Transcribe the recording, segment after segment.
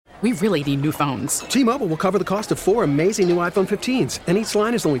We really need new phones. T-Mobile will cover the cost of 4 amazing new iPhone 15s, and each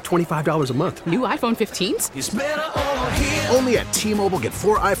line is only $25 a month. New iPhone 15s? It's better over here. Only at T-Mobile, get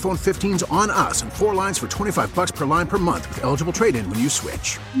 4 iPhone 15s on us and 4 lines for $25 per line per month with eligible trade-in when you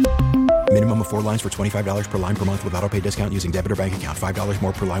switch. Minimum of 4 lines for $25 per line per month with autopay discount using debit or bank account. $5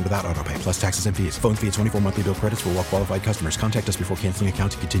 more per line without autopay, plus taxes and fees. Phone fee at 24 monthly bill credits for well-qualified customers. Contact us before canceling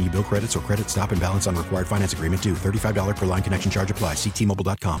account to continue bill credits or credit stop and balance on required finance agreement due. $35 per line connection charge applies. See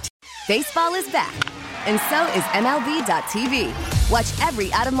T-Mobile.com. Baseball is back, and so is MLB.tv. Watch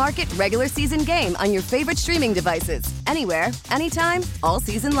every out-of-market regular season game on your favorite streaming devices. Anywhere, anytime, all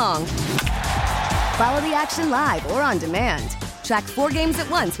season long. Follow the action live or on demand. Track 4 games at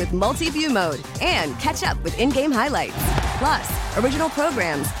once with multi-view mode and catch up with in-game highlights. Plus, original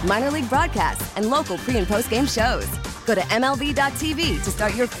programs, minor league broadcasts, and local pre- and post-game shows. Go to MLB.tv to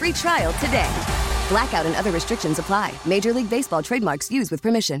start your free trial today. Blackout and other restrictions apply. Major League Baseball trademarks used with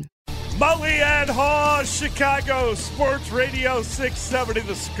permission. Mulligan, Haugh, Chicago Sports Radio 670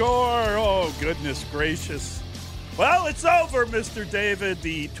 The Score. Oh, goodness gracious. Well, it's over, Mr. David.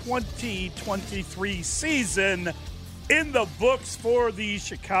 The 2023 season in the books for the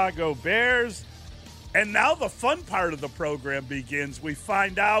Chicago Bears. And now the fun part of the program begins. We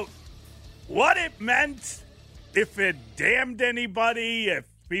find out what it meant, if it damned anybody, if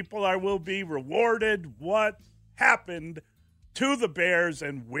people will be rewarded, what happened to the Bears,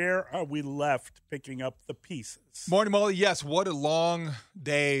 and where are we left picking up the pieces? Morning, Molly. Yes, what a long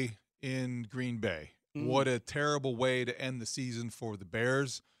day in Green Bay. What a terrible way to end the season for the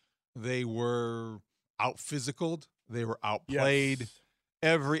Bears. They were out-physicaled. They were outplayed. Yes.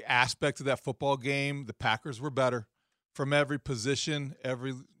 Every aspect of that football game, the Packers were better. From every position,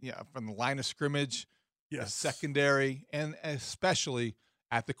 from the line of scrimmage, yes, secondary, and especially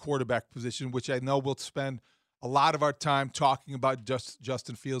at the quarterback position, which I know we'll spend a lot of our time talking about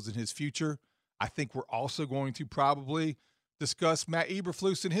Justin Fields and his future. I think we're also going to probably discuss Matt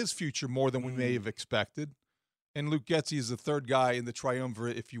Eberflus and his future more than we may have expected. And Luke Getsy is the third guy in the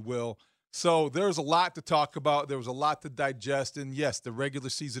triumvirate, if you will. So there's a lot to talk about. There was a lot to digest. And, yes, the regular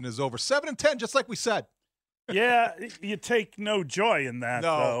season is over. 7-10, just like we said. Yeah, you take no joy in that,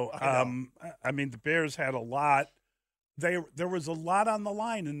 though. I mean, the Bears had a lot. There was a lot on the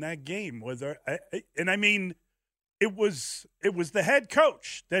line in that game. It was the head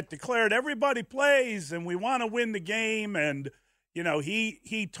coach that declared everybody plays and we want to win the game. And,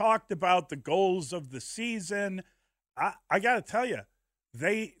 he talked about the goals of the season. I got to tell you,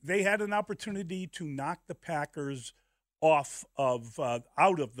 they had an opportunity to knock the Packers out of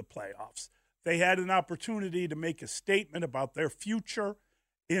the playoffs. They had an opportunity to make a statement about their future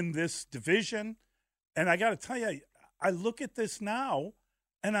in this division. And I got to tell you, I look at this now,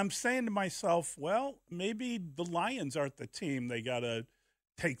 and I'm saying to myself, well, maybe the Lions aren't the team they got to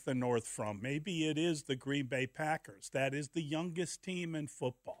take the North from. Maybe it is the Green Bay Packers. That is the youngest team in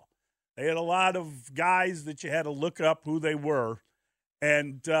football. They had a lot of guys that you had to look up who they were,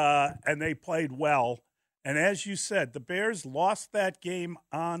 and they played well. And as you said, the Bears lost that game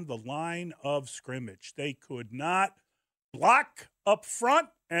on the line of scrimmage. They could not block up front,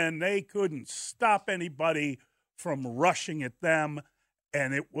 and they couldn't stop anybody from rushing at them.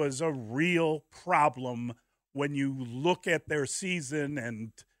 And it was a real problem when you look at their season.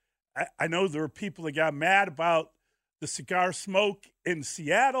 And I know there were people that got mad about the cigar smoke in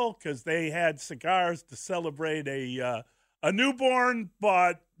Seattle because they had cigars to celebrate a newborn,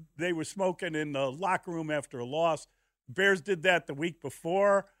 but they were smoking in the locker room after a loss. Bears did that the week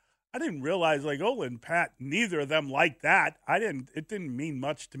before. I didn't realize, and Pat, neither of them liked that. It didn't mean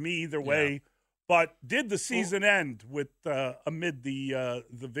much to me either way. Yeah. But did the season end with amid the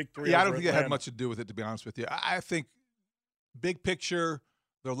victory? Yeah, I don't think it had much to do with it, to be honest with you. I think big picture,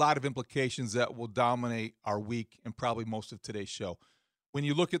 there are a lot of implications that will dominate our week and probably most of today's show. When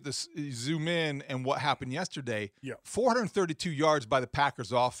you look at this, zoom in and what happened yesterday, 432 yards by the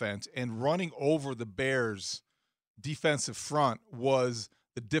Packers offense and running over the Bears defensive front was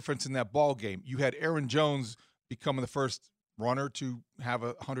the difference in that ball game. You had Aaron Jones becoming the first runner to have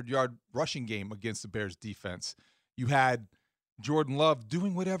a 100-yard rushing game against the Bears defense. You had Jordan Love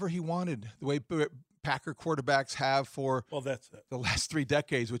doing whatever he wanted, the way Packer quarterbacks have for the last 3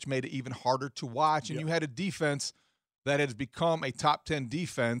 decades, which made it even harder to watch. And you had a defense that has become a top 10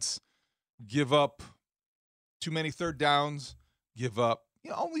 defense, give up too many third downs, give up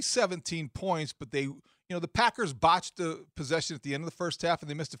only 17 points, but the Packers botched the possession at the end of the first half and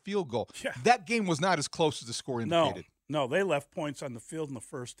they missed a field goal. Yeah. That game was not as close as the score indicated. No, they left points on the field in the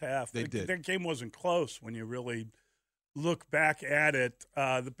first half. They did. That game wasn't close when you really look back at it.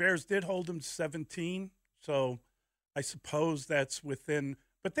 The Bears did hold them to 17, so I suppose that's within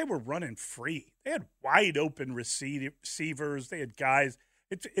but they were running free. They had wide open receivers. They had guys.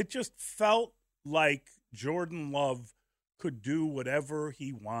 It just felt like Jordan Love could do whatever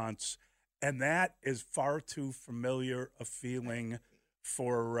he wants, and that is far too familiar a feeling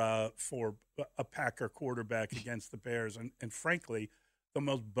for a Packer quarterback against the Bears. And frankly, the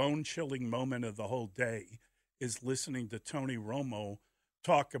most bone-chilling moment of the whole day is listening to Tony Romo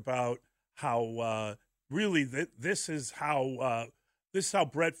talk about how really this is how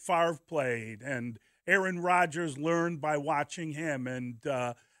Brett Favre played, and Aaron Rodgers learned by watching him, and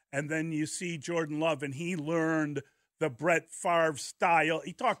then you see Jordan Love, and he learned the Brett Favre style.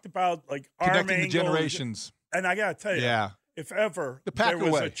 He talked about like arm connecting the generations, and I got to tell you, if ever there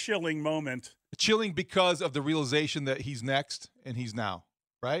was a chilling moment, chilling because of the realization that he's next and he's now.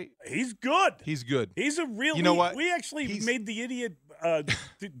 Right? He's good. He's good. He's a real. You know what? We actually made the idiot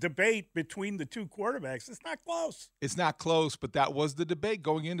debate between the two quarterbacks. It's not close. It's not close, but that was the debate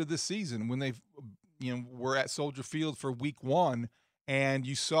going into this season when they, were at Soldier Field for week 1, and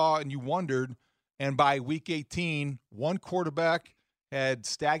you saw and you wondered, and by week 18, one quarterback had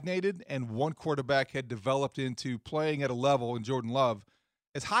stagnated and one quarterback had developed into playing at a level in Jordan Love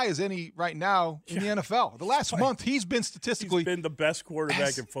as high as any right now in the NFL. The last month, he's been statistically the best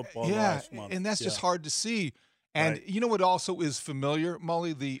quarterback in football last month. And that's just hard to see. And you know what also is familiar,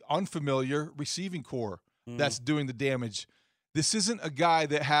 Mully? The unfamiliar receiving core that's doing the damage. This isn't a guy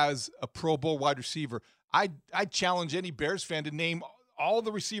that has a Pro Bowl wide receiver. I challenge any Bears fan to name all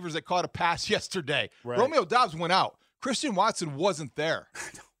the receivers that caught a pass yesterday. Right. Romeo Doubs went out. Christian Watson wasn't there.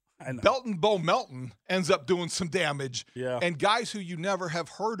 Belton Bo Melton ends up doing some damage. Yeah. And guys who you never have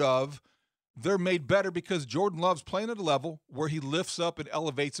heard of, they're made better because Jordan Love's playing at a level where he lifts up and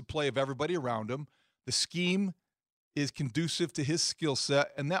elevates the play of everybody around him. The scheme is conducive to his skill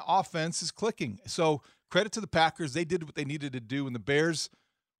set, and that offense is clicking. So credit to the Packers. They did what they needed to do, and the Bears,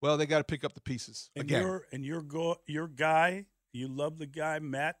 well, they got to pick up the pieces again. Your guy, you love the guy,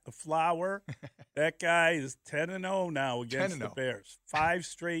 Matt the Flower. That guy is 10-0 now against the Bears. 5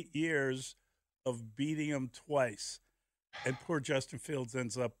 straight years of beating them twice. And poor Justin Fields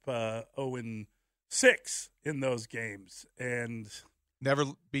ends up 0-6 in those games. And never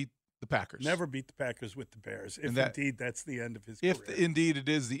beat the Packers. Never beat the Packers with the Bears, if indeed that's the end of his career. If indeed it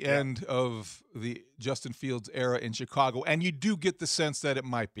is the end of the Justin Fields era in Chicago. And you do get the sense that it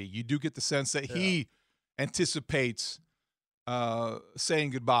might be. You do get the sense that he anticipates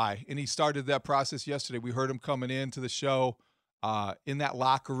saying goodbye. And he started that process yesterday. We heard him coming into the show in that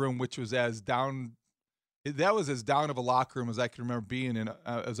locker room, which was as down of a locker room as I can remember being in.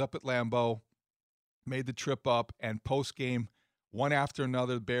 I was up at Lambeau, made the trip up, and post-game, one after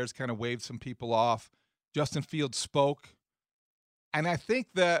another, the Bears kind of waved some people off. Justin Fields spoke. And I think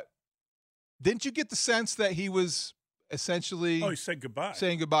that, didn't you get the sense that he was essentially he said goodbye.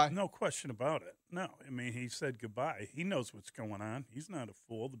 Saying goodbye? No question about it. No, I mean, he said goodbye. He knows what's going on. He's not a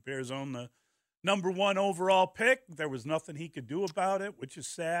fool. The Bears own the number 1 overall pick. There was nothing he could do about it, which is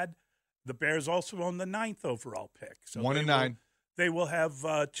sad. The Bears also own the 9th overall pick. So 1-9. They will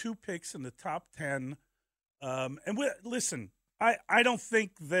have 2 picks in the top 10. Listen, I don't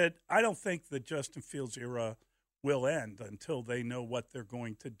think that Justin Fields' era will end until they know what they're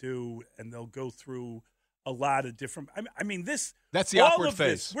going to do, and they'll go through a lot of different. I mean, that's the awkward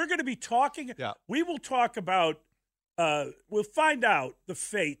phase. We're going to be talking. Yeah. We will talk about. We'll find out the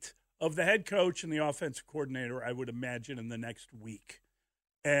fate of the head coach and the offensive coordinator, I would imagine, in the next week,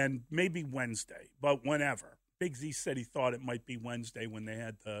 and maybe Wednesday, but whenever. Big Z said he thought it might be Wednesday when they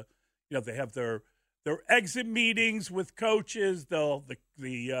had they have their exit meetings with coaches.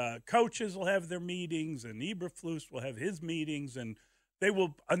 The coaches will have their meetings, and Eberflus will have his meetings, and they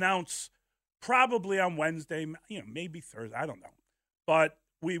will announce probably on Wednesday, maybe Thursday, I don't know. But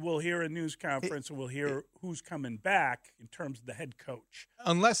we will hear a news conference, and we'll hear who's coming back in terms of the head coach.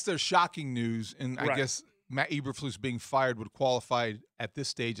 Unless there's shocking news, and I guess Matt Eberflus being fired would qualify at this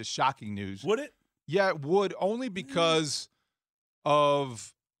stage as shocking news. Would it? Yeah, it would, only because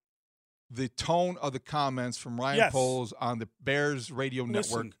of the tone of the comments from Ryan Poles on the Bears radio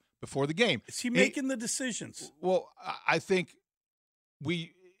network before the game. Is he making the decisions? Well, I think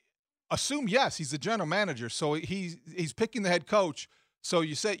we assume yes, he's the general manager, so he's picking the head coach. So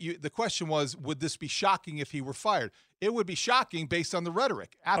you said the question was, would this be shocking if he were fired? It would be shocking based on the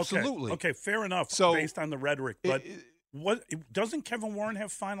rhetoric. Absolutely. Okay, fair enough. So based on the rhetoric, but doesn't Kevin Warren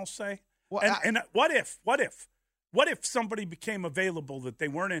have final say? Well, and what if somebody became available that they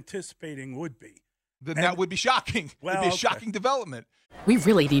weren't anticipating would be, then that would be shocking. Well, It'd be a okay. shocking development. We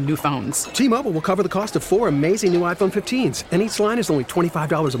really need new phones. T-Mobile will cover the cost of 4 amazing new iPhone 15s, and each line is only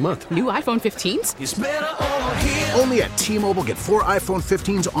 $25 a month. New iPhone 15s? Only at T-Mobile, get 4 iPhone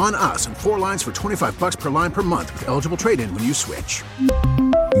 15s on us and 4 lines for $25 per line per month with eligible trade-in when you switch.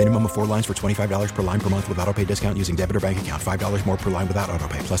 Minimum of 4 lines for $25 per line per month with autopay discount using debit or bank account. $5 more per line without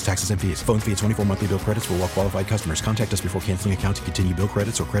autopay, plus taxes and fees. Phone fee at 24 monthly bill credits for well-qualified customers. Contact us before canceling account to continue bill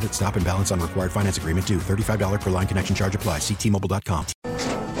credits or credit stop and balance on required finance agreement due. $35 per line connection charge applies. See T-Mobile.com.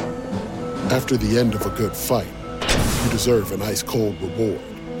 After the end of a good fight, you deserve an ice-cold reward.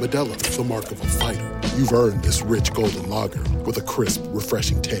 Modelo is the mark of a fighter. You've earned this rich golden lager with a crisp,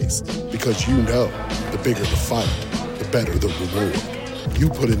 refreshing taste. Because you know, the bigger the fight, the better the reward. You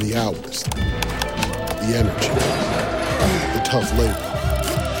put in the hours, the energy, the tough labor.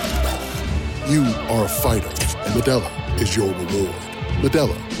 You are a fighter, and Modelo is your reward.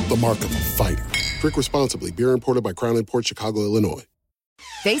 Modelo, the mark of a fighter. Drink responsibly. Beer imported by Crown Imports, Chicago, Illinois.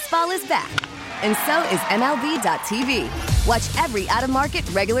 Baseball is back, and so is MLB.tv. Watch every out-of-market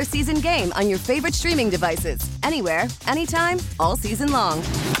regular season game on your favorite streaming devices, anywhere, anytime, all season long.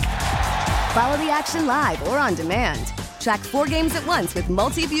 Follow the action live or on demand. Track 4 games at once with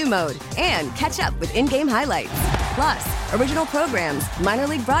multi-view mode and catch up with in-game highlights. Plus, original programs, minor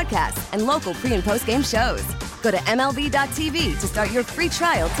league broadcasts, and local pre- and post-game shows. Go to MLB.tv to start your free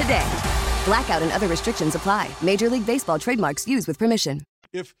trial today. Blackout and other restrictions apply. Major League Baseball trademarks used with permission.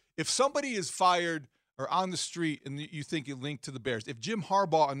 If somebody is fired or on the street and you think it linked to the Bears, if Jim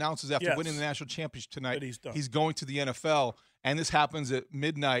Harbaugh announces after winning the national championship tonight he's going to the NFL, and this happens at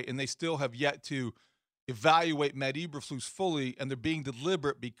midnight and they still have yet to evaluate Matt Eberflus fully and they're being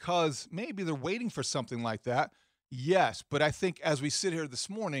deliberate because maybe they're waiting for something like that, yes. But I think as we sit here this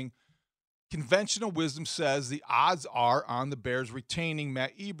morning, conventional wisdom says the odds are on the Bears retaining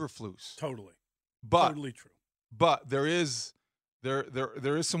Matt Eberflus. Totally true. But there is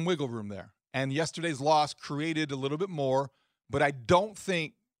some wiggle room there. And yesterday's loss created a little bit more, but I don't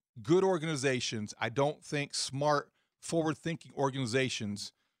think good organizations, I don't think smart, forward-thinking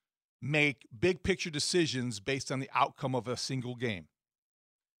organizations make big-picture decisions based on the outcome of a single game.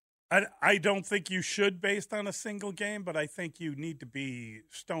 I don't think you should based on a single game, but I think you need to be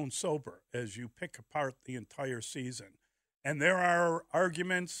stone sober as you pick apart the entire season. And there are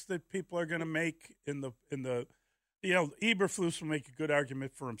arguments that people are going to make in the Eberflus will make a good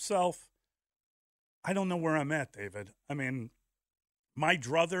argument for himself. I don't know where I'm at, David. I mean, my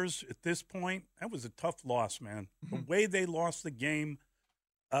druthers at this point, that was a tough loss, man. Mm-hmm. The way they lost the game,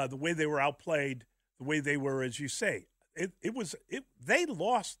 the way they were outplayed, the way they were, as you say, they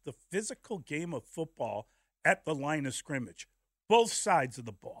lost the physical game of football at the line of scrimmage, both sides of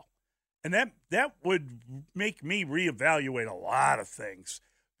the ball. And that would make me reevaluate a lot of things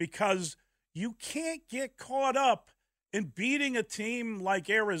because you can't get caught up in beating a team like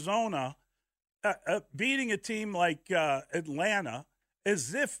Arizona, beating a team like Atlanta,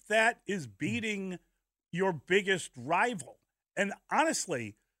 as if that is beating your biggest rival. And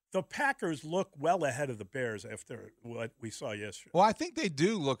honestly, the Packers look well ahead of the Bears after what we saw yesterday. Well, I think they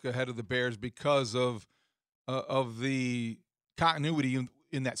do look ahead of the Bears because of the continuity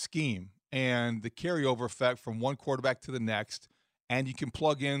in that scheme and the carryover effect from one quarterback to the next. And you can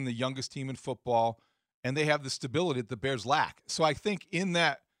plug in the youngest team in football, and they have the stability that the Bears lack. So I think in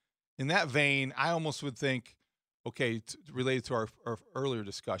that vein, I almost would think, okay, related to our earlier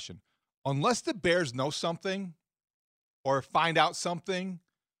discussion, unless the Bears know something or find out something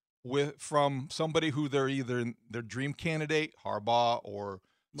from somebody who they're either their dream candidate, Harbaugh, or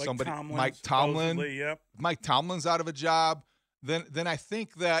Mike Tomlin. Yep. Mike Tomlin's out of a job. Then I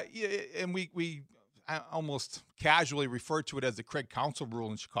think that, and we almost casually refer to it as the Craig Counsell rule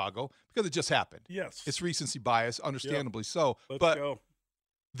in Chicago because it just happened. Yes, it's recency bias, understandably so. Let's go.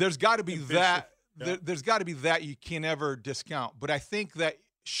 There's got to be that. There's got to be that you can't ever discount. But I think that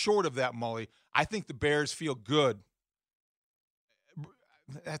short of that, Mully, I think the Bears feel good.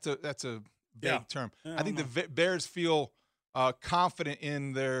 That's a vague term. I think the Bears feel confident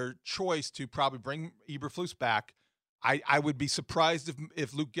in their choice to probably bring Eberflus back. I would be surprised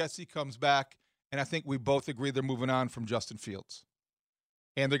if Luke Getsy comes back, and I think we both agree they're moving on from Justin Fields.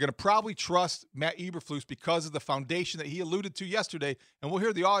 And they're going to probably trust Matt Eberflus because of the foundation that he alluded to yesterday, and we'll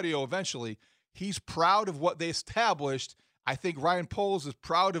hear the audio eventually. He's proud of what they established. I think Ryan Poles is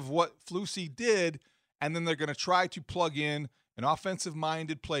proud of what Flusy did, and then they're going to try to plug in an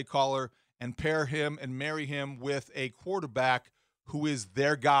offensive-minded play caller and pair him and marry him with a quarterback who is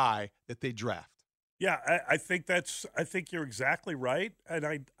their guy that they draft. Yeah, I think you're exactly right, and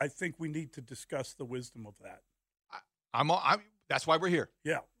I think we need to discuss the wisdom of that. That's why we're here.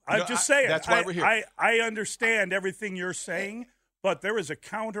 Yeah, I'm just saying. That's why we're here. I understand everything you're saying, but there is a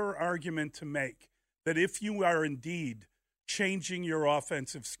counter argument to make that if you are indeed changing your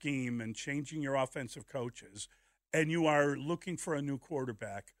offensive scheme and changing your offensive coaches, and you are looking for a new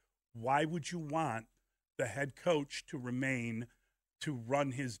quarterback, why would you want the head coach to remain to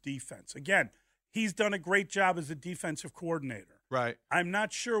run his defense? Again, he's done a great job as a defensive coordinator. Right. I'm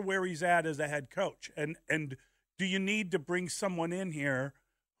not sure where he's at as a head coach. And do you need to bring someone in here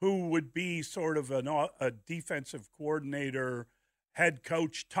who would be sort of a defensive coordinator, head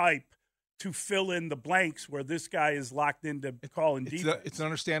coach type to fill in the blanks where this guy is locked into calling defense? It's an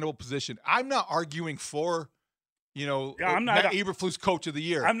understandable position. I'm not arguing for, I'm not Matt Eberflus Coach of the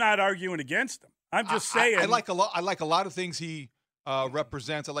Year. I'm not arguing against him. I'm just saying. I like a lot of things he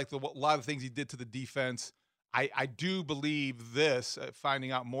represents. I like a lot of things he did to the defense. I do believe this,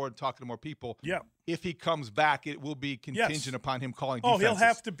 finding out more and talking to more people. Yeah. If he comes back, it will be contingent upon him calling defenses. He'll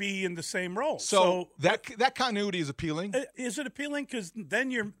have to be in the same role. So that continuity is appealing. Is it appealing? Because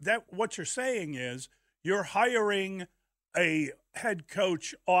then what you're saying is you're hiring a head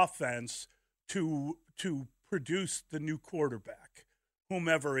coach offense to produce the new quarterback,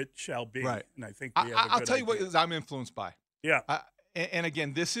 whomever it shall be. Right. And I think I'll tell you what I'm influenced by. Yeah. And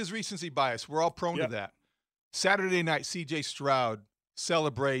again, this is recency bias. We're all prone to that. Saturday night, C.J. Stroud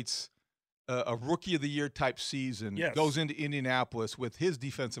celebrates a Rookie of the Year type season, goes into Indianapolis with his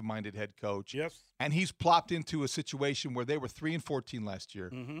defensive-minded head coach. Yes. And he's plopped into a situation where they were 3-14 last year.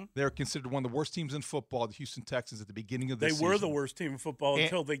 Mm-hmm. They're considered one of the worst teams in football, the Houston Texans, at the beginning of the season. They were the worst team in football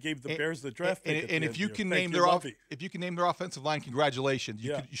until they gave the Bears the draft pick. And if you can name their offensive line, congratulations.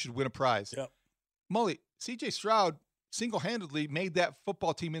 You should win a prize. Yep. Mully, C.J. Stroud single-handedly made that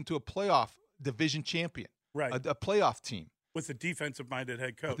football team into a playoff division champion. Right. A playoff team. With a defensive-minded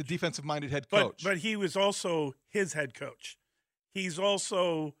head coach. But he was also his head coach. He's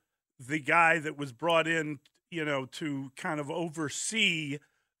also the guy that was brought in, to kind of oversee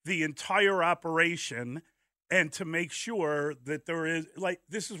the entire operation and to make sure that there is,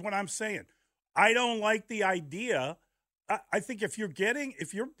 this is what I'm saying. I don't like the idea. I think if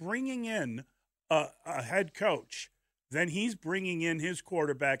you're bringing in a head coach, then he's bringing in his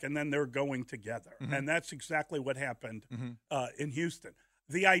quarterback, and then they're going together. Mm-hmm. And that's exactly what happened in Houston.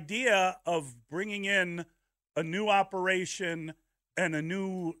 The idea of bringing in a new operation and a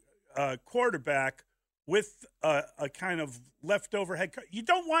new quarterback with a kind of leftover head coach, you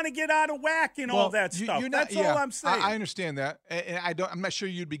don't want to get out of whack in all that stuff. That's all I'm saying. I understand that. And I'm not sure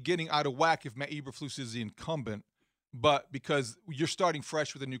you'd be getting out of whack if Matt Eberflus is the incumbent, but because you're starting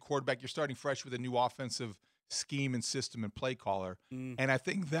fresh with a new quarterback, you're starting fresh with a new offensive scheme and system and play caller. And I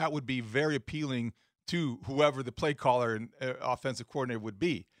think that would be very appealing to whoever the play caller and offensive coordinator would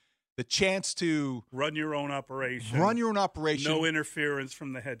be. The chance to run your own operation. No interference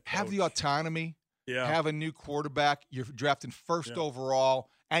from the head coach. Have the autonomy. Yeah. Have a new quarterback. You're drafting first overall.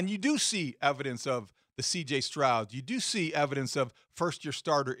 And you do see evidence of the C.J. Stroud. You do see evidence of first-year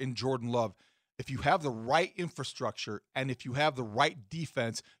starter in Jordan Love. If you have the right infrastructure and if you have the right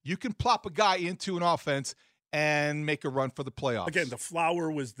defense, you can plop a guy into an offense and make a run for the playoffs. Again, the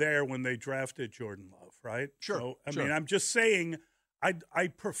flower was there when they drafted Jordan Love, right? Sure. So, I mean, I'm just saying I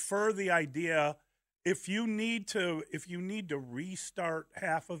prefer the idea if you need to restart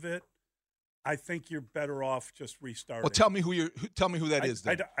half of it, I think you're better off just restarting. Well, tell me who that is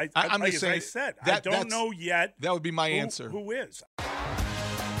then. I'm just saying. I said, I don't know yet. That would be my answer. Who is?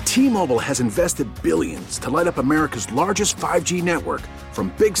 T-Mobile has invested billions to light up America's largest 5G network,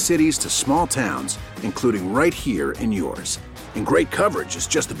 from big cities to small towns, including right here in yours. And great coverage is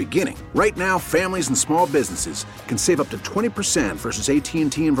just the beginning. Right now, families and small businesses can save up to 20% versus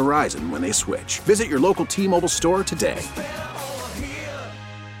AT&T and Verizon when they switch. Visit your local T-Mobile store today.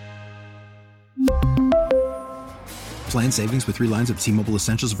 Plan savings with 3 lines of T-Mobile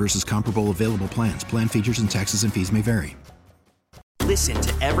Essentials versus comparable available plans. Plan features and taxes and fees may vary. Listen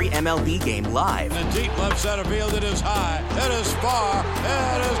to every MLB game live. In the deep left center field, it is high, it is far,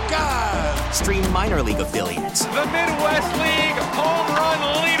 it is gone. Stream minor league affiliates. The Midwest League home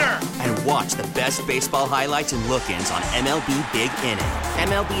run leader. And watch the best baseball highlights and look-ins on MLB Big Inning.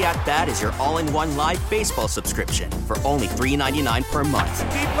 MLB At Bat is your all-in-one live baseball subscription for only $3.99 per month.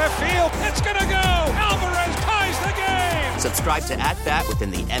 Deep left field, it's gonna go. Alvarez ties the game. Subscribe to At Bat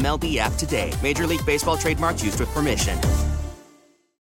within the MLB app today. Major League Baseball trademarks used with permission.